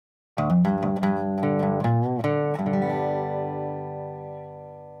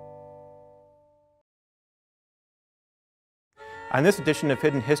On this edition of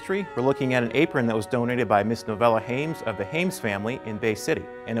Hidden History, we're looking at an apron that was donated by Miss Novella Hames of the Hames family in Bay City,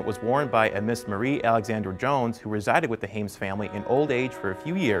 and it was worn by a Miss Marie Alexandra Jones who resided with the Hames family in old age for a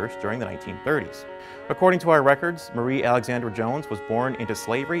few years during the 1930s. According to our records, Marie Alexandra Jones was born into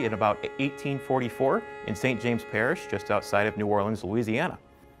slavery in about 1844 in St. James Parish, just outside of New Orleans, Louisiana.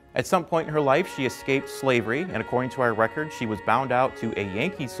 At some point in her life, she escaped slavery, and according to our record, she was bound out to a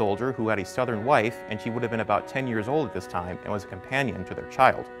Yankee soldier who had a Southern wife, and she would have been about 10 years old at this time and was a companion to their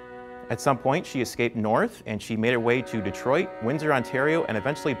child. At some point, she escaped north, and she made her way to Detroit, Windsor, Ontario, and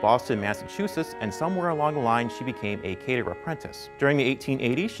eventually Boston, Massachusetts, and somewhere along the line, she became a caterer apprentice. During the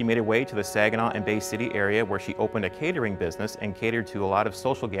 1880s, she made her way to the Saginaw and Bay City area where she opened a catering business and catered to a lot of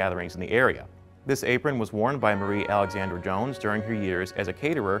social gatherings in the area. This apron was worn by Marie Alexandra Jones during her years as a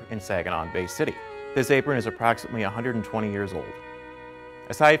caterer in Saginaw and Bay City. This apron is approximately 120 years old.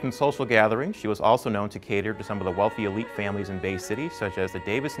 Aside from social gatherings, she was also known to cater to some of the wealthy elite families in Bay City, such as the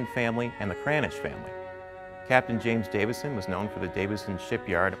Davison family and the Cranish family. Captain James Davison was known for the Davison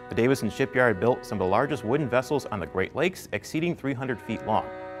Shipyard. The Davison Shipyard built some of the largest wooden vessels on the Great Lakes, exceeding 300 feet long.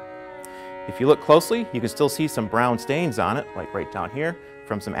 If you look closely, you can still see some brown stains on it, like right down here,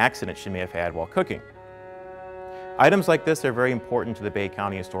 from some accidents she may have had while cooking. Items like this are very important to the Bay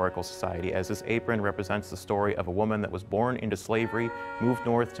County Historical Society, as this apron represents the story of a woman that was born into slavery, moved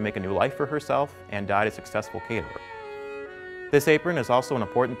north to make a new life for herself, and died a successful caterer. This apron is also an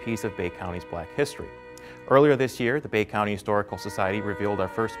important piece of Bay County's Black history. Earlier this year, the Bay County Historical Society revealed our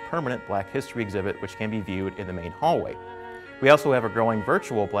first permanent Black history exhibit, which can be viewed in the main hallway. We also have a growing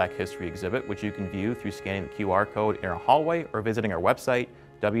virtual Black history exhibit, which you can view through scanning the QR code in our hallway or visiting our website,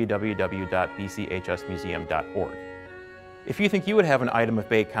 www.bchsmuseum.org. If you think you would have an item of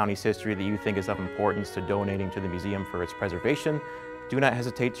Bay County's history that you think is of importance to donating to the museum for its preservation, do not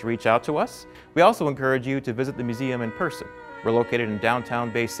hesitate to reach out to us. We also encourage you to visit the museum in person. We're located in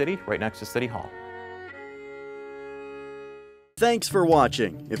downtown Bay City, right next to City Hall. Thanks for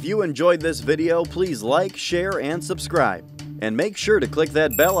watching. If you enjoyed this video, please like, share, and subscribe. And make sure to click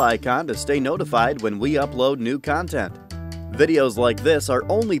that bell icon to stay notified when we upload new content. Videos like this are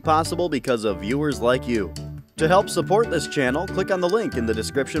only possible because of viewers like you. To help support this channel, click on the link in the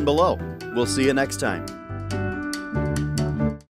description below. We'll see you next time.